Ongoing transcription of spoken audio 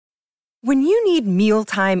When you need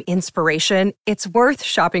mealtime inspiration, it's worth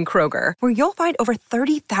shopping Kroger, where you'll find over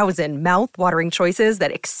 30,000 mouth-watering choices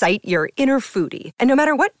that excite your inner foodie. And no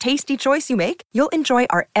matter what tasty choice you make, you'll enjoy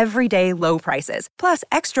our everyday low prices, plus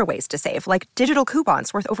extra ways to save, like digital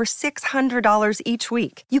coupons worth over $600 each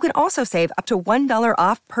week. You can also save up to $1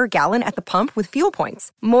 off per gallon at the pump with fuel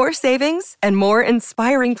points. More savings and more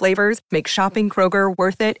inspiring flavors make shopping Kroger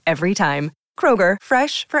worth it every time. Kroger,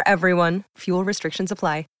 fresh for everyone. Fuel restrictions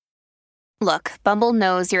apply. Look, Bumble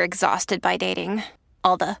knows you're exhausted by dating.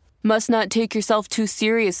 All the, must not take yourself too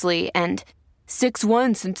seriously, and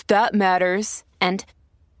 6'1" since that matters, and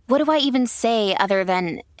what do I even say other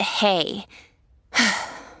than, hey?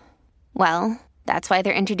 Well, that's why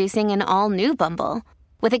they're introducing an all-new Bumble,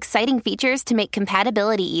 with exciting features to make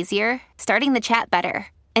compatibility easier, starting the chat better,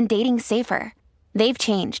 and dating safer. They've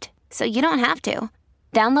changed, so you don't have to.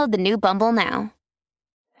 Download the new Bumble now.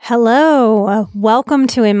 Hello, welcome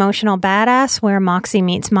to Emotional Badass, where Moxie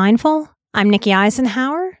meets Mindful. I'm Nikki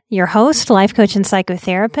Eisenhower, your host, life coach, and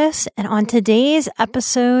psychotherapist. And on today's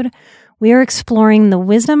episode, we are exploring the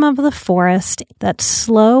wisdom of the forest that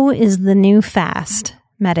slow is the new fast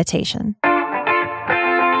meditation.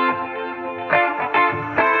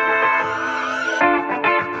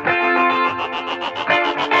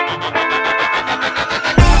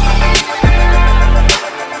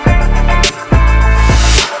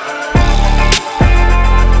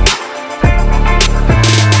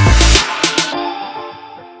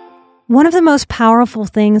 One of the most powerful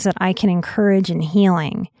things that I can encourage in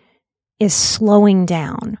healing is slowing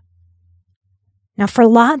down. Now, for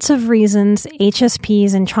lots of reasons,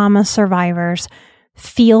 HSPs and trauma survivors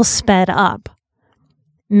feel sped up.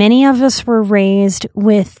 Many of us were raised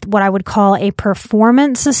with what I would call a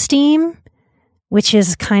performance esteem, which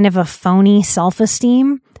is kind of a phony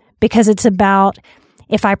self-esteem, because it's about,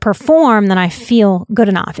 if I perform, then I feel good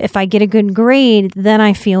enough. If I get a good grade, then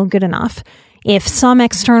I feel good enough. If some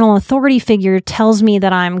external authority figure tells me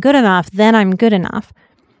that I'm good enough, then I'm good enough.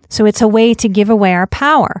 So it's a way to give away our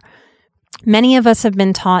power. Many of us have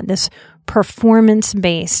been taught this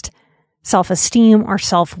performance-based self-esteem or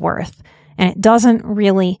self-worth, and it doesn't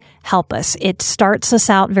really help us. It starts us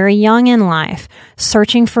out very young in life,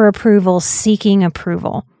 searching for approval, seeking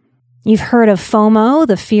approval. You've heard of FOMO,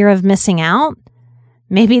 the fear of missing out.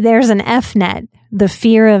 Maybe there's an FNET, the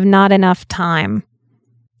fear of not enough time.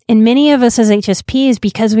 And many of us as HSPs,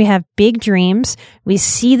 because we have big dreams, we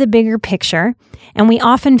see the bigger picture, and we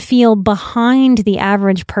often feel behind the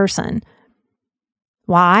average person.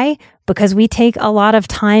 Why? Because we take a lot of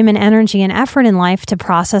time and energy and effort in life to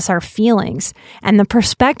process our feelings. And the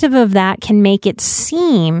perspective of that can make it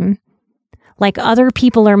seem like other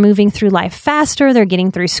people are moving through life faster, they're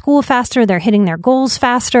getting through school faster, they're hitting their goals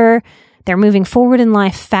faster, they're moving forward in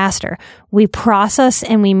life faster. We process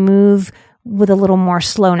and we move with a little more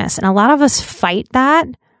slowness. And a lot of us fight that.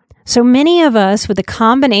 So many of us, with a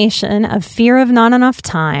combination of fear of not enough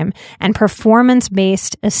time and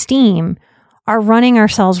performance-based esteem, are running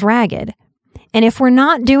ourselves ragged. And if we're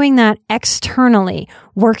not doing that externally,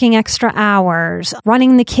 working extra hours,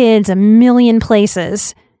 running the kids a million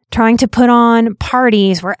places, trying to put on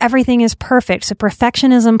parties where everything is perfect. So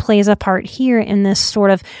perfectionism plays a part here in this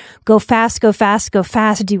sort of go fast, go fast, go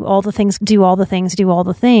fast, do all the things, do all the things, do all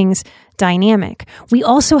the things dynamic. We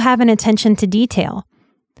also have an attention to detail.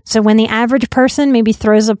 So when the average person maybe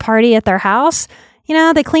throws a party at their house,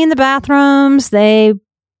 they clean the bathrooms, they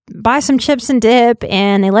buy some chips and dip,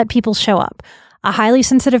 and they let people show up. A highly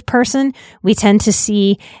sensitive person, we tend to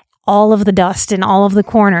see all of the dust in all of the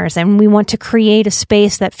corners, and we want to create a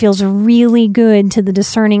space that feels really good to the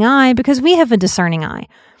discerning eye because we have a discerning eye.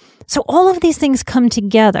 So all of these things come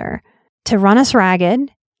together to run us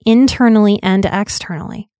ragged internally and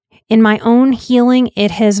externally. In my own healing,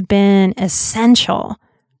 it has been essential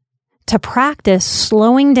to practice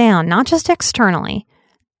slowing down, not just externally,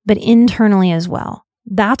 but internally as well.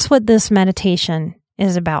 That's what this meditation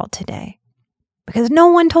is about today. Because no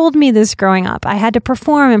one told me this growing up. I had to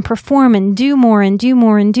perform and do more and do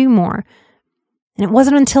more and do more. And it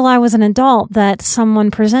wasn't until I was an adult that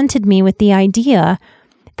someone presented me with the idea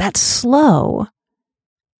that slow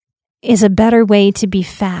is a better way to be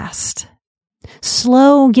fast.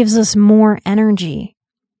 Slow gives us more energy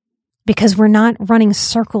because we're not running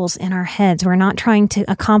circles in our heads. We're not trying to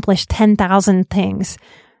accomplish 10,000 things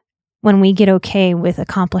when we get okay with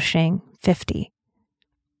accomplishing 50.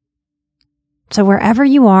 So wherever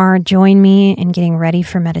you are, join me in getting ready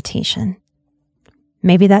for meditation.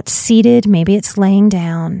 Maybe that's seated, maybe it's laying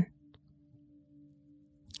down.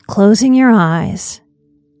 Closing your eyes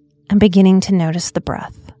and beginning to notice the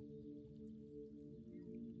breath.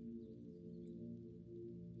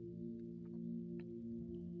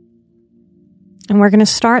 And we're going to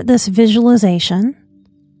start this visualization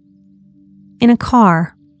in a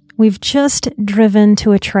car. We've just driven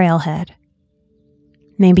to a trailhead.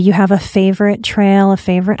 Maybe you have a favorite trail, a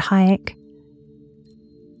favorite hike.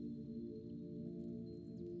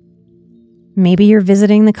 Maybe you're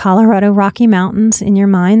visiting the Colorado Rocky Mountains in your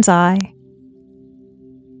mind's eye.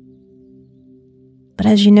 But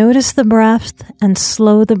as you notice the breath and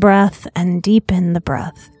slow the breath and deepen the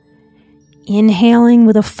breath, inhaling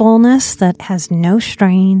with a fullness that has no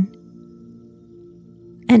strain,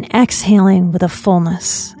 and exhaling with a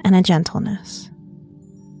fullness and a gentleness.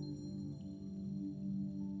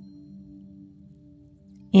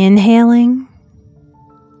 Inhaling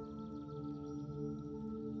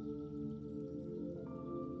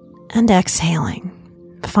and exhaling,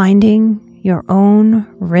 finding your own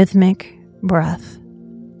rhythmic breath.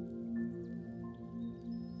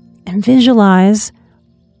 And visualize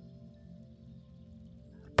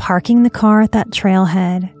parking the car at that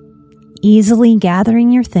trailhead, easily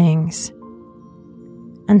gathering your things,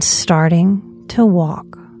 and starting to walk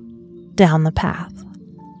down the path.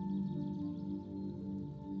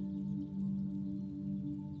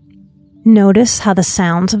 Notice how the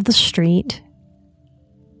sounds of the street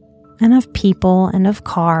and of people and of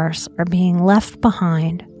cars are being left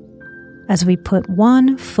behind as we put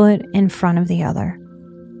one foot in front of the other.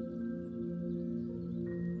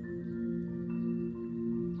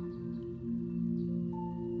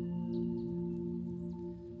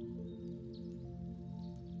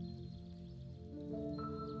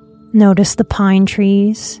 Notice the pine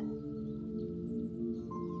trees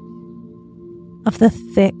of the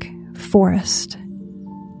thick forest.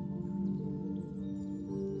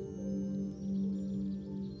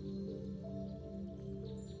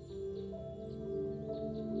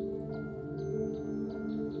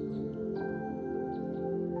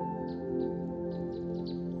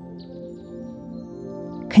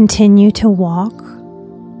 Continue to walk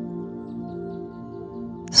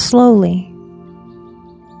slowly,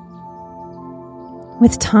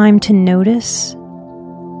 with time to notice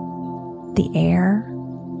the air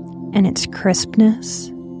and its crispness.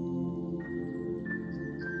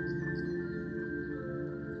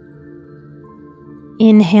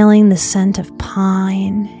 Inhaling the scent of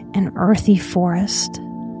pine and earthy forest.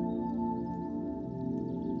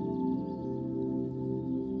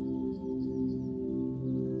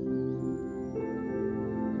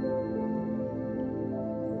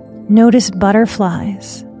 Notice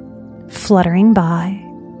butterflies fluttering by.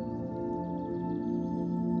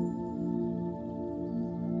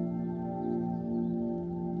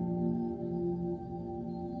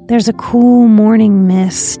 There's a cool morning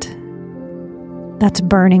mist that's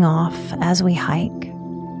burning off as we hike.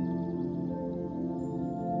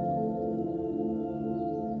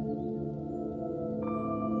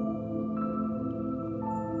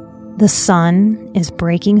 The sun is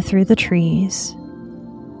breaking through the trees.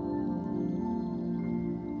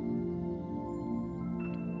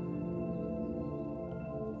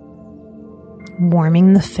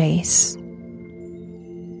 Warming the face.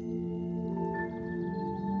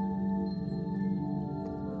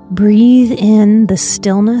 Breathe in the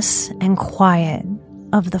stillness and quiet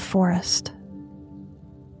of the forest.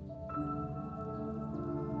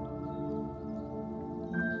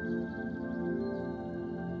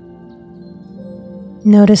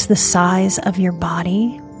 Notice the size of your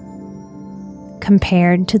body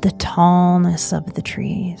compared to the tallness of the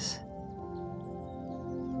trees.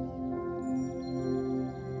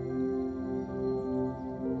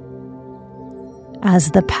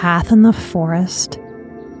 As the path in the forest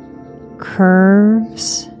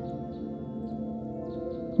curves,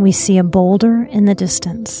 we see a boulder in the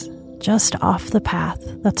distance, just off the path,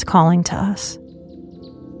 that's calling to us.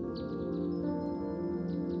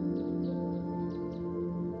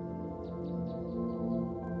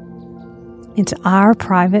 It's our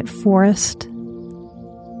private forest,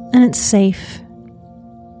 and it's safe.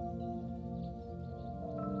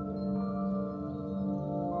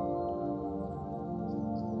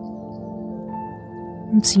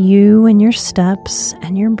 It's you and your steps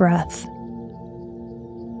and your breath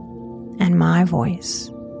and my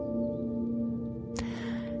voice.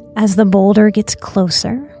 As the boulder gets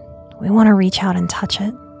closer, we want to reach out and touch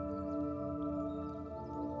it.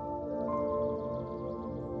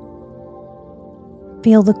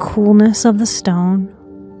 Feel the coolness of the stone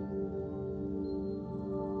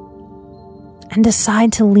and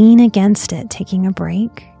decide to lean against it, taking a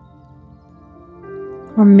break.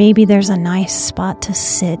 Or maybe there's a nice spot to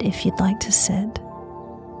sit if you'd like to sit.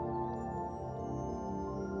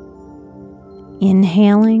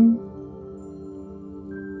 Inhaling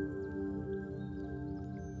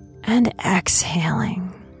and exhaling.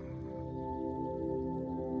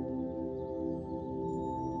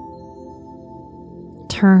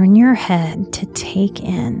 Turn your head to take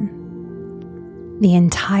in the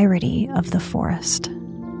entirety of the forest.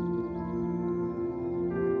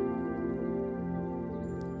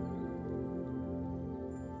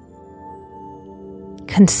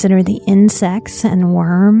 Consider the insects and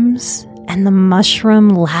worms and the mushroom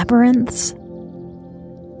labyrinths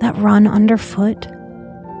that run underfoot.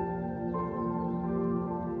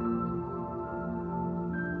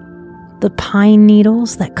 The pine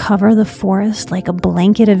needles that cover the forest like a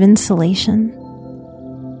blanket of insulation.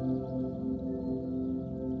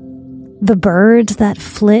 The birds that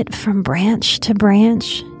flit from branch to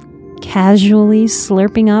branch, casually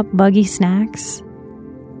slurping up buggy snacks.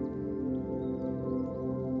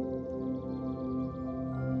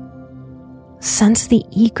 Sense the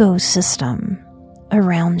ecosystem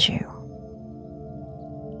around you.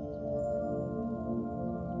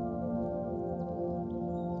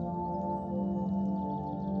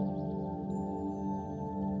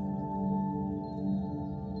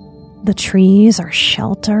 The trees are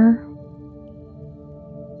shelter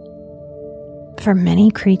for many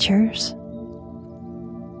creatures.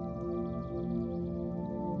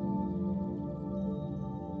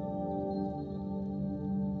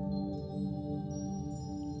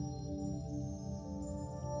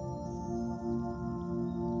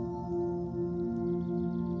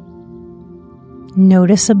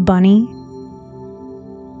 Notice a bunny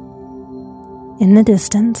in the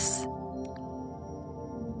distance,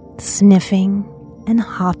 sniffing and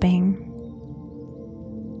hopping.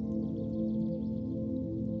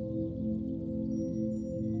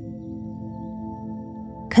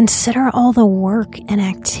 Consider all the work and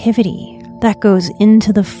activity that goes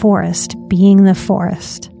into the forest being the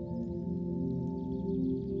forest.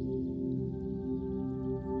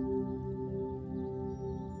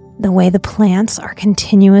 The way the plants are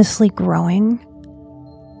continuously growing.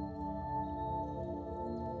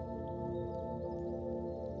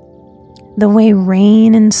 The way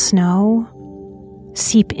rain and snow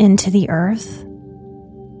seep into the earth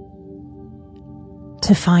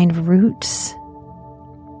to find roots.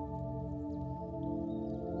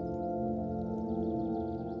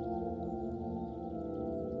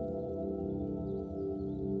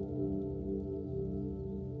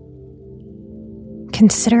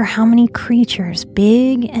 Consider how many creatures,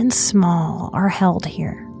 big and small, are held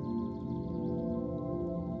here.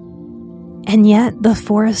 And yet the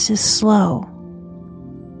forest is slow.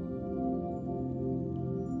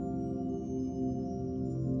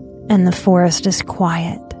 And the forest is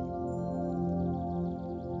quiet.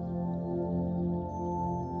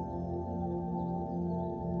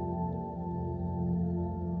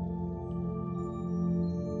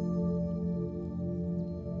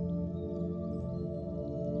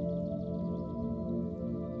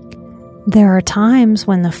 There are times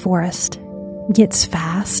when the forest gets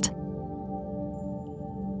fast.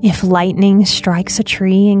 If lightning strikes a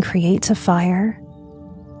tree and creates a fire,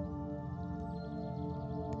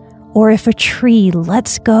 or if a tree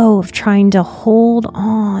lets go of trying to hold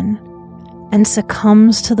on and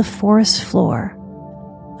succumbs to the forest floor,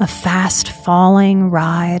 a fast falling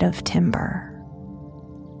ride of timber.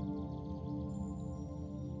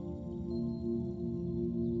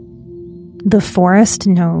 The forest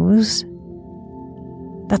knows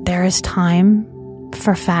that there is time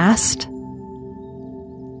for fast,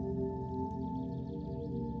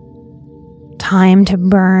 time to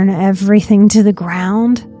burn everything to the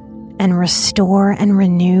ground and restore and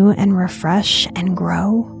renew and refresh and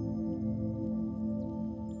grow.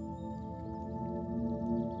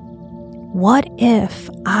 What if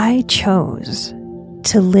I chose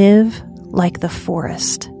to live like the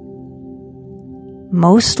forest,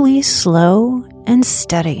 mostly slow and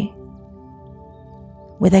steady,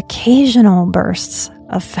 with occasional bursts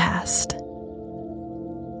of fast?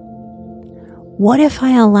 What if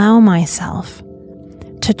I allow myself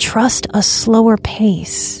to trust a slower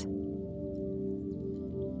pace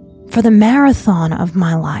for the marathon of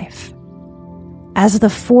my life, as the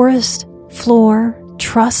forest floor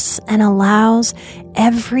trusts and allows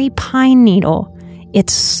every pine needle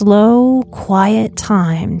its slow, quiet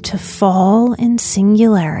time to fall in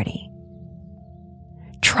singularity,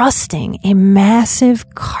 trusting a massive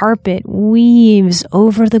carpet weaves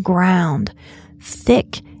over the ground,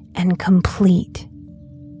 thick and complete.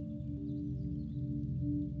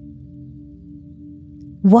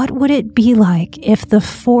 What would it be like if the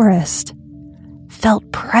forest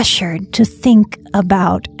felt pressured to think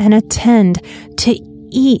about and attend to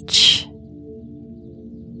each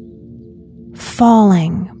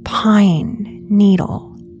falling pine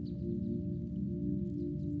needle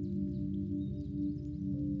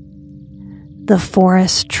The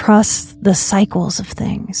forest trusts the cycles of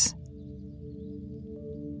things.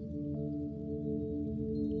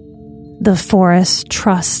 The forest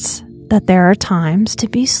trusts that there are times to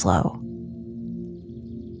be slow,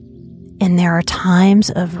 and there are times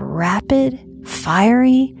of rapid,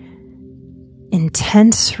 fiery,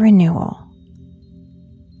 intense renewal.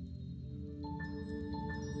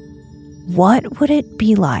 What would it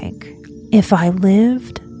be like if I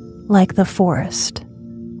lived like the forest?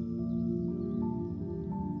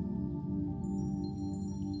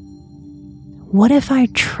 What if I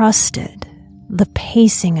trusted the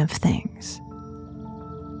pacing of things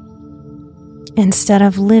instead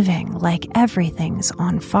of living like everything's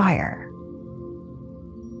on fire?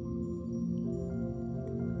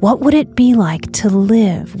 What would it be like to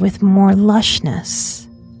live with more lushness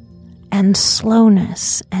and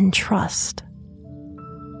slowness and trust?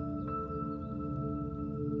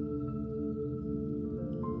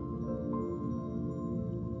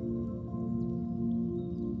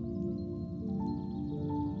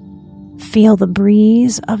 Feel the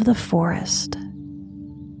breeze of the forest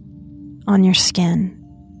on your skin,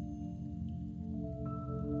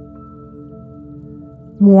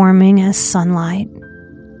 warming as sunlight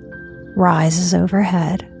rises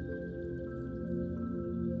overhead.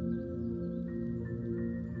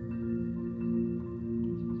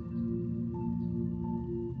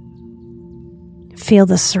 Feel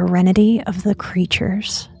the serenity of the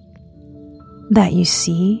creatures that you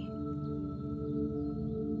see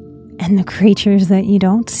and the creatures that you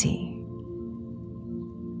don't see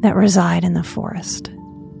that reside in the forest.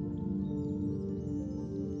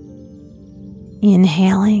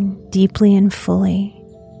 Inhaling deeply and fully.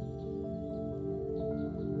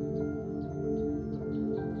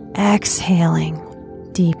 Exhaling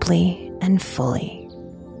deeply and fully.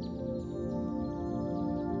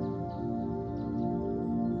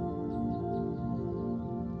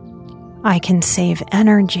 I can save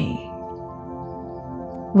energy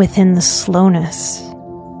within the slowness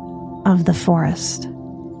of the forest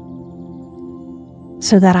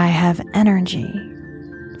so that I have energy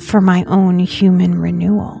for my own human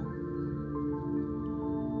renewal.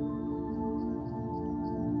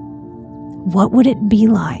 What would it be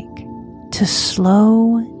like to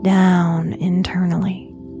slow down internally?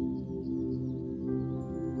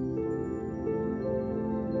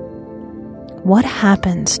 What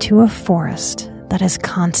happens to a forest that is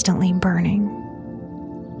constantly burning?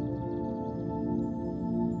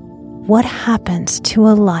 What happens to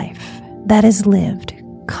a life that is lived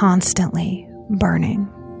constantly burning?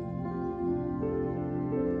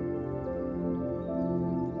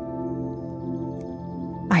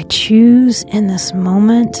 I choose in this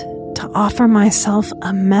moment to offer myself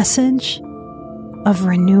a message of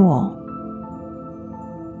renewal.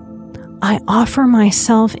 I offer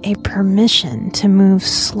myself a permission to move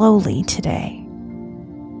slowly today.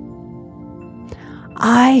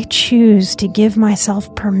 I choose to give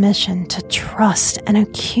myself permission to trust an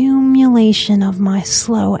accumulation of my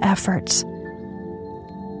slow efforts,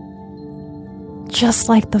 just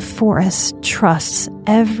like the forest trusts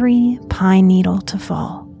every pine needle to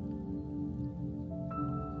fall.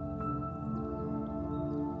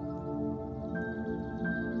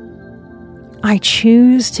 I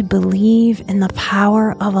choose to believe in the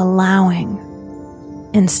power of allowing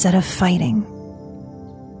instead of fighting.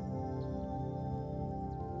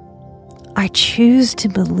 I choose to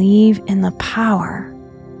believe in the power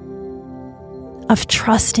of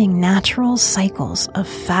trusting natural cycles of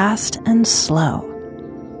fast and slow,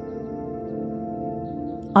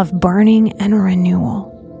 of burning and renewal.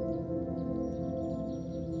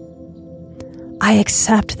 I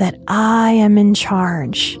accept that I am in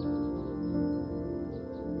charge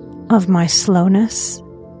of my slowness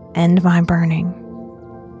and my burning.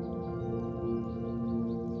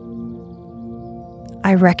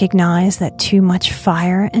 I recognize that too much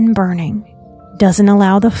fire and burning doesn't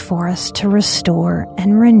allow the forest to restore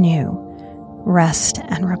and renew, rest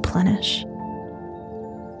and replenish.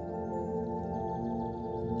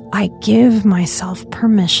 I give myself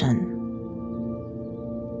permission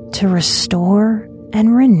to restore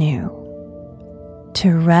and renew,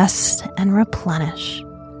 to rest and replenish,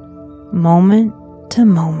 moment to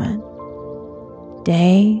moment,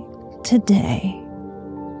 day to day,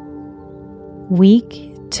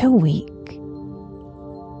 week to week,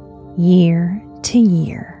 year to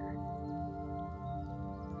year.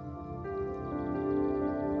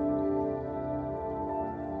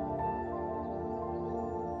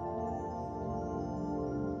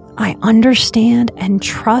 I understand and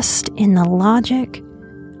trust in the logic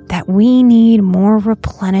that we need more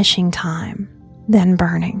replenishing time than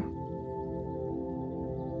burning.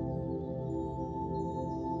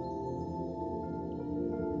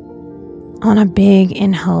 On a big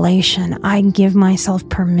inhalation, I give myself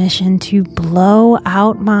permission to blow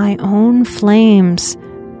out my own flames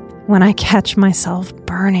when I catch myself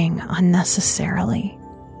burning unnecessarily.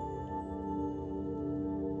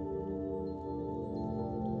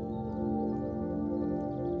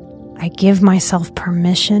 I give myself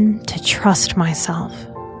permission to trust myself.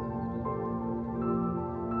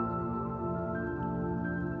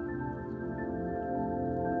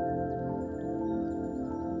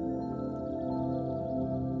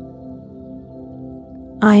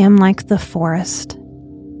 I am like the forest,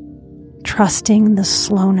 trusting the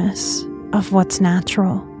slowness of what's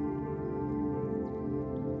natural.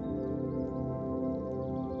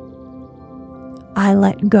 I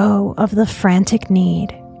let go of the frantic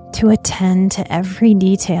need to attend to every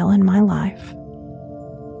detail in my life.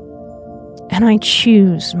 And I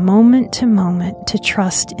choose moment to moment to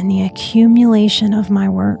trust in the accumulation of my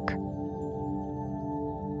work,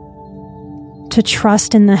 to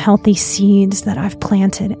trust in the healthy seeds that I've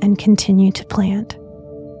planted and continue to plant.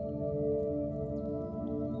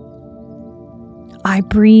 I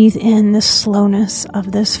breathe in the slowness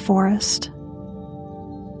of this forest,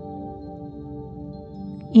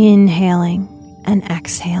 inhaling and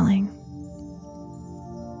exhaling.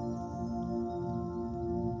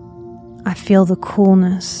 I feel the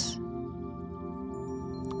coolness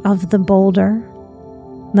of the boulder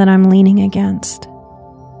that I'm leaning against.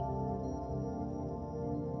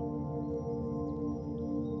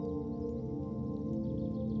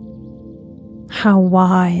 How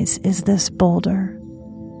wise is this boulder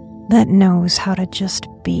that knows how to just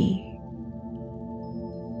be?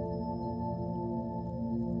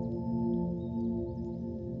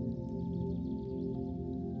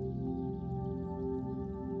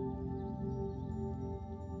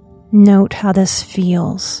 Note how this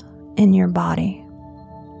feels in your body.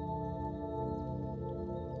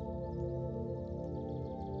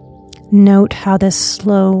 Note how this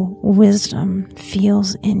slow wisdom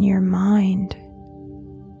feels in your mind.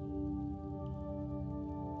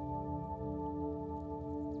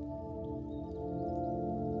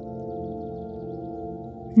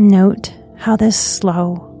 Note how this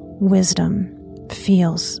slow wisdom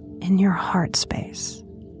feels in your heart space.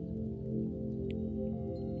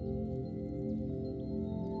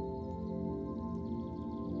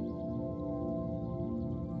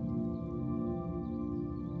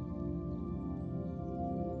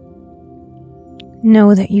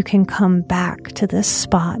 Know that you can come back to this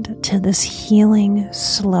spot, to this healing,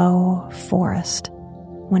 slow forest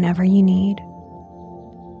whenever you need.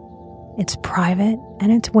 It's private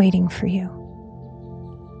and it's waiting for you.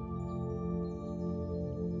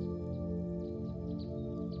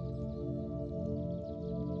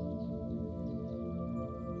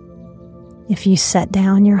 If you set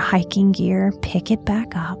down your hiking gear, pick it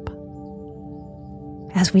back up.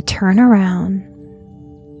 As we turn around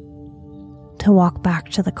to walk back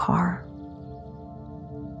to the car.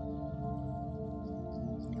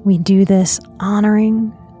 We do this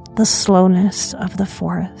honoring the slowness of the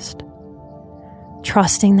forest,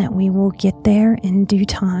 trusting that we will get there in due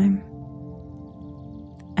time,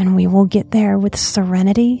 and we will get there with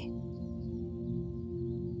serenity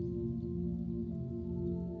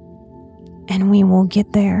and we will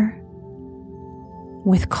get there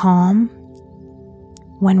with calm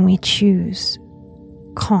when we choose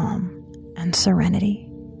calm and serenity.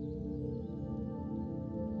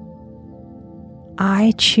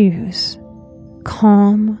 I choose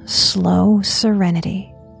calm, slow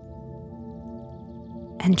serenity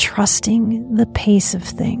and trusting the pace of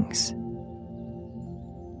things.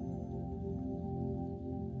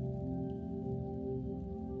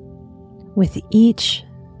 With each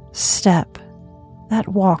step that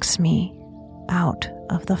walks me out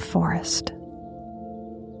of the forest.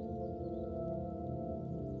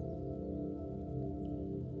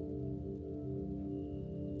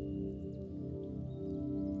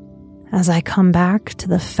 As I come back to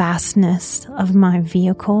the fastness of my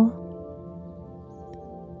vehicle,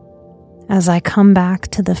 as I come back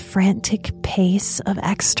to the frantic pace of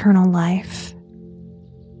external life,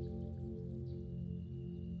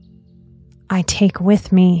 I take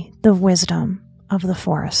with me the wisdom of the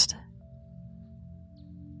forest.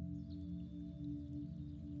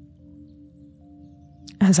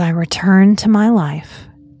 As I return to my life,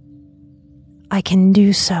 I can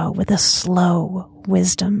do so with a slow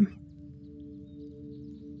wisdom.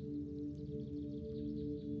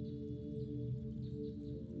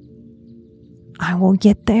 I will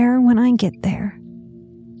get there when I get there.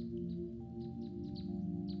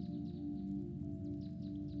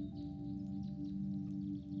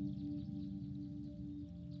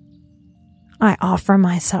 I offer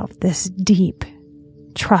myself this deep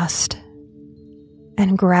trust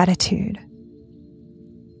and gratitude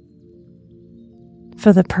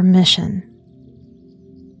for the permission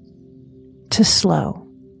to slow,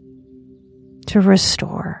 to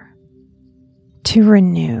restore, to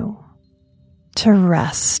renew, to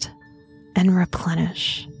rest and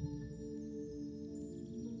replenish.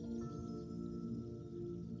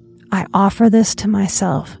 I offer this to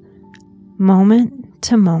myself moment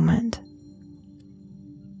to moment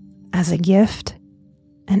as a gift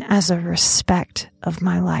and as a respect of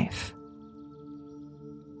my life.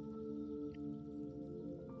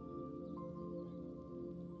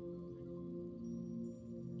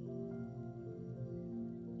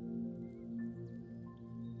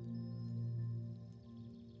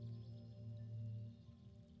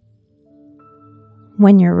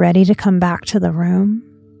 When you're ready to come back to the room,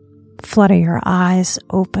 flutter your eyes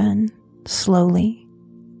open slowly.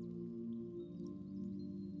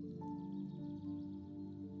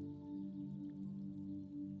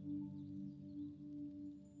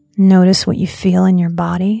 Notice what you feel in your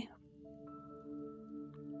body.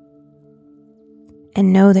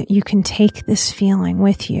 And know that you can take this feeling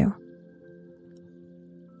with you.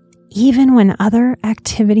 Even when other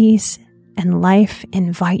activities and life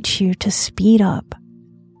invite you to speed up,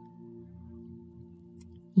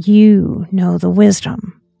 you know the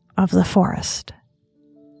wisdom of the forest.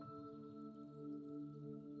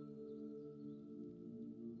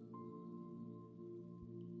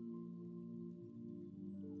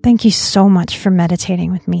 Thank you so much for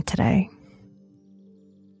meditating with me today.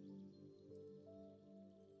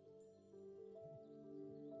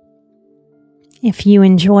 If you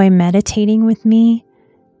enjoy meditating with me,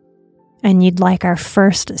 and you'd like our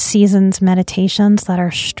first season's meditations that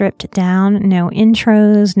are stripped down, no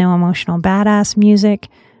intros, no emotional badass music,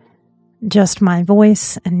 just my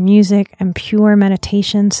voice and music and pure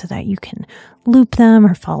meditation so that you can loop them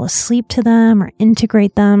or fall asleep to them or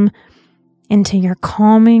integrate them into your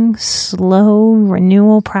calming, slow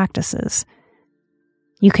renewal practices,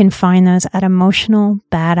 you can find those at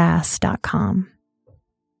emotionalbadass.com.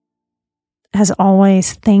 As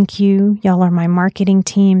always, thank you. Y'all are my marketing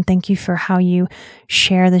team. Thank you for how you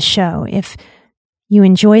share the show. If you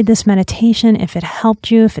enjoyed this meditation, if it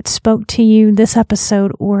helped you, if it spoke to you, this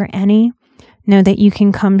episode or any, know that you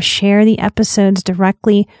can come share the episodes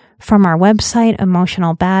directly from our website,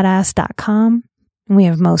 emotionalbadass.com. We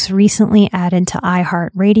have most recently added to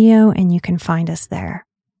iHeartRadio, and you can find us there.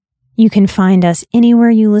 You can find us anywhere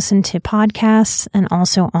you listen to podcasts and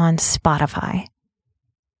also on Spotify.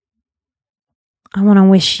 I want to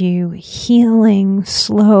wish you healing,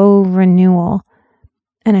 slow renewal,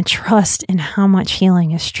 and a trust in how much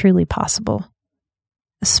healing is truly possible,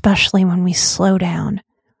 especially when we slow down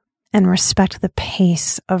and respect the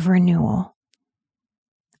pace of renewal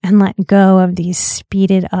and let go of these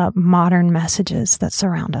speeded up modern messages that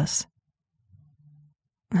surround us.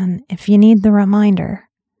 And if you need the reminder,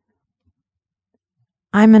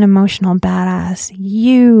 I'm an emotional badass.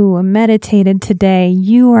 You meditated today.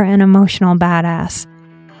 You are an emotional badass.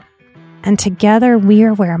 And together we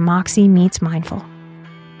are where Moxie meets mindful.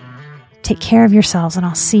 Take care of yourselves, and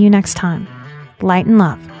I'll see you next time. Light and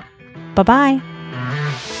love. Bye-bye.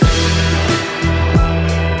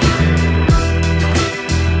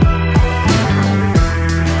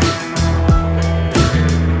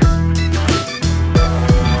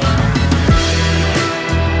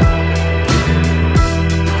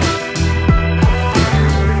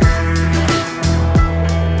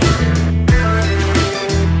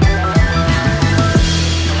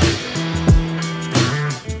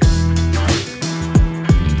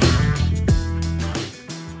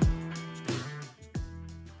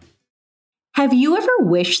 Have you ever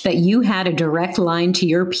wished that you had a direct line to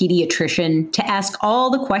your pediatrician to ask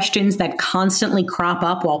all the questions that constantly crop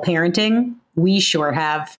up while parenting? We sure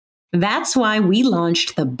have. That's why we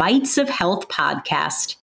launched the Bites of Health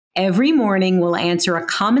podcast. Every morning, we'll answer a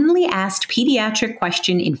commonly asked pediatric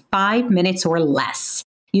question in 5 minutes or less.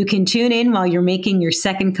 You can tune in while you're making your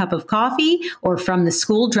second cup of coffee or from the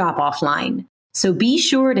school drop-off line. So be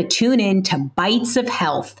sure to tune in to Bites of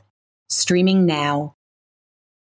Health, streaming now.